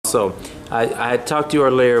So I talked to you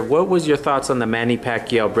earlier. What was your thoughts on the Manny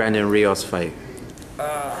Pacquiao Brandon Rios fight?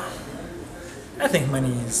 I think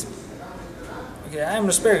Manny is okay. I'm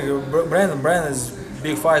respecting Brandon. Brandon is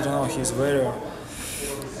big fighter. You know, he's very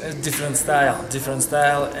different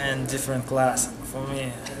style and different class. For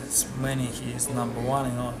me, it's Manny. He is #1.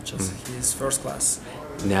 You know, just he's first class.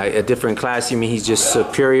 Now, a different class. You mean he's just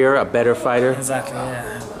superior, a better fighter? Exactly.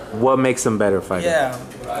 Yeah. What makes him better fighter? Yeah,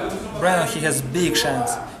 Brandon. He has big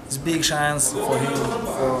chance. It's big chance for him.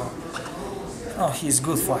 He's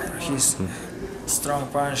good fighter. He's strong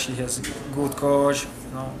punch. He has good coach.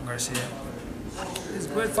 You know, Garcia. He's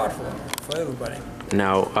great fight for everybody.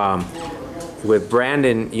 Now, with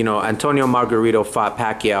Brandon, you know, Antonio Margarito fought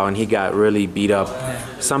Pacquiao and he got really beat up.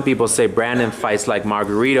 Yeah. Some people say Brandon fights like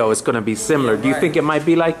Margarito. It's going to be similar. Do you think it might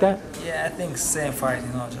be like that? Yeah, I think same fight.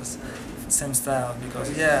 You know, just same style.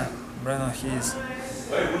 Because yeah, Brandon, he's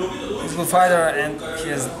a good fighter and he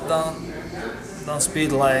has done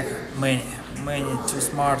speed like Manny. Manny too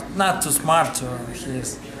smart, not too smart.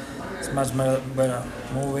 He's much better.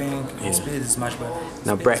 Moving, his speed is much better.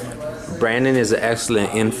 Now, Brandon is an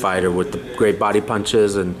excellent in-fighter with the great body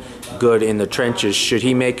punches and good in the trenches. Should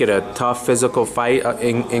he make it a tough physical fight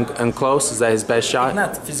in close? Is that his best shot?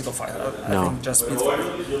 Not physical fight. I No. think just speed fight,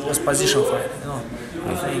 just position fight. You know,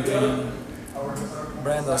 I think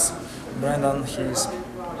Brandon, he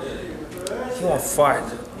won't fight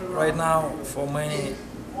right now. For Manny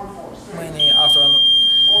after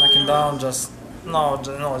knocking down, just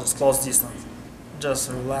close distance, just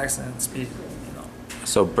relax and speed. You know.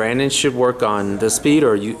 So Brandon should work on the speed,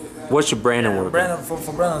 or what should Brandon work on?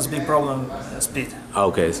 For Brandon's big problem speed.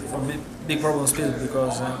 Okay. Big problem speed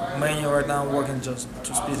because Manny right now working just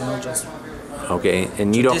to speed, you know, just. Okay,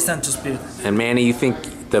 and you don't. Distance to speed. And Manny, you think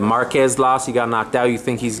the Marquez loss, he got knocked out? You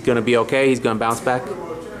think he's gonna be okay? He's gonna bounce back?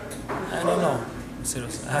 I don't know.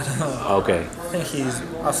 Seriously, I don't know. Okay. I think he's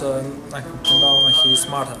after knocking down, he's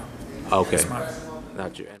smarter. Okay. He's smarter.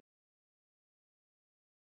 Not you.